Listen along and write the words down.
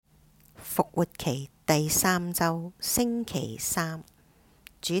復活期第三周星期三，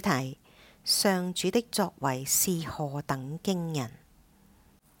主題：上主的作為是何等驚人。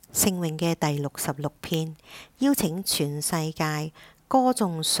聖詠嘅第66篇，邀請全世界歌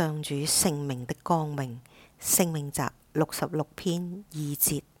頌上主聖名的光榮。聖詠集66篇2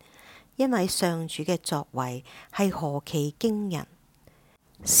節，因為上主嘅作為係何其驚人。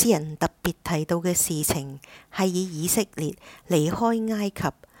詩人特別提到嘅事情係以色列離開埃及，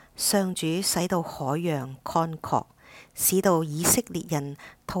上主使到海洋乾涸，使到以色列人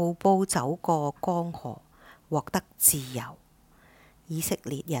徒步走過江河，獲得自由。以色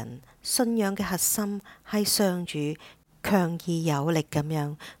列人信仰嘅核心係上主強而有力咁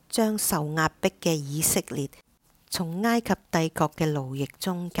樣將受壓迫嘅以色列從埃及帝國嘅奴役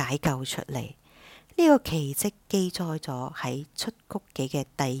中解救出嚟。呢個奇蹟記載咗喺出谷記嘅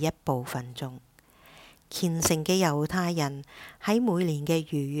第一部分中。虔誠嘅猶太人喺每年嘅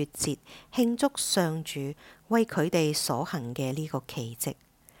逾越節慶祝上主為佢哋所行嘅呢個奇蹟。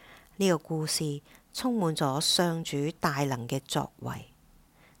呢個故事充滿咗上主大能嘅作為。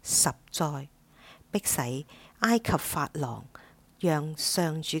十災迫使埃及法郎讓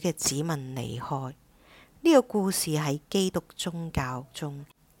上主嘅子民離開。呢個故事喺基督宗教中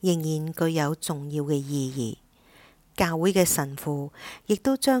仍然具有重要嘅意義。教會嘅神父亦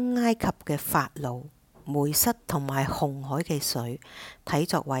都將埃及嘅法老、梅瑟同埋紅海嘅水睇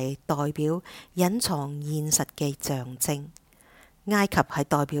作為代表隱藏現實嘅象徵。埃及係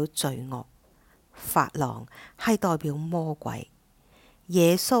代表罪惡，法郎係代表魔鬼，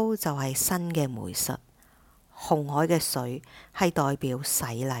耶穌就係新嘅梅瑟。紅海嘅水係代表洗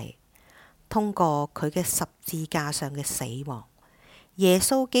禮，通過佢嘅十字架上嘅死亡，耶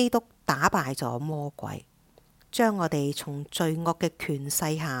穌基督打敗咗魔鬼，將我哋從罪惡嘅權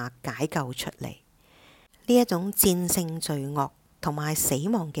勢下解救出嚟。呢一種戰勝罪惡同埋死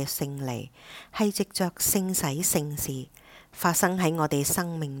亡嘅勝利，係藉著聖洗聖事發生喺我哋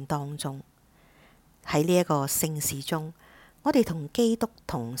生命當中。喺呢一個聖事中，我哋同基督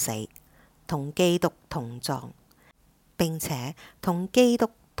同死，同基督同葬，並且同基督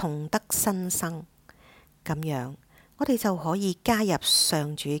同得新生。咁樣，我哋就可以加入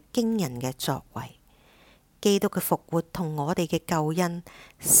上主驚人嘅作為。基督嘅復活同我哋嘅救恩，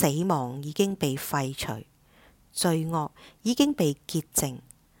死亡已經被廢除，罪惡已經被潔淨，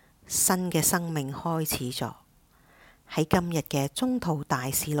新嘅生命開始咗。喺今日嘅宗徒大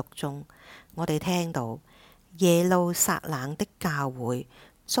事錄中，我哋聽到耶路撒冷的教會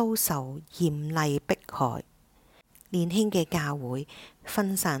遭受嚴厲迫害。年輕嘅教會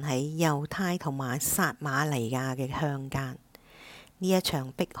分散喺猶太同埋撒瑪黎雅嘅鄉間。呢一場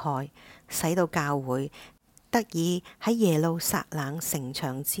迫害使到教會得以喺耶路撒冷城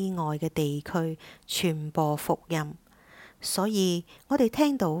牆之外嘅地區傳播福音，所以我哋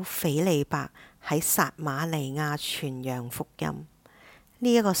聽到斐理伯喺撒瑪黎雅傳揚福音。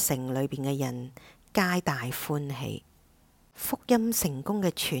呢一個城裏邊嘅人皆大歡喜。福音成功嘅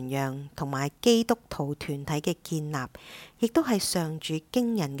傳揚同埋基督徒團體嘅建立，亦都係上主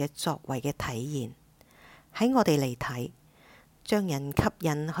驚人嘅作為嘅體現。喺我哋嚟睇，將人吸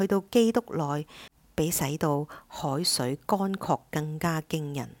引去到基督內，比使到海水乾涸更加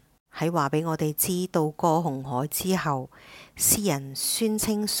驚人。喺話俾我哋知道過紅海之後，詩人宣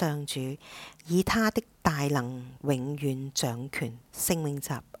稱上主以他的大能永遠掌權。聖詠集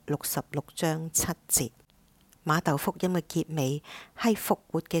66章7節。馬竇福音嘅結尾係復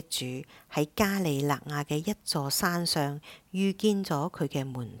活嘅主喺加里肋亞嘅一座山上遇見咗佢嘅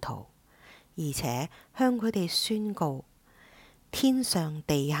門徒，而且向佢哋宣告：天上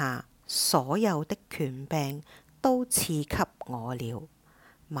地下所有的權柄都賜給我了。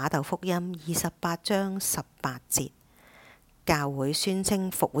馬竇福音28章18節。教會宣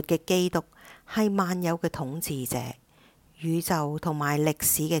稱復活嘅基督係萬有嘅統治者，宇宙同埋歷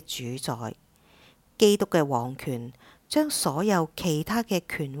史嘅主宰。基督嘅王權將所有其他嘅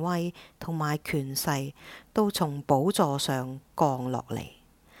權威同埋權勢都從寶座上降落嚟，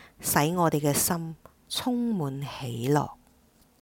使我哋嘅心充滿喜樂。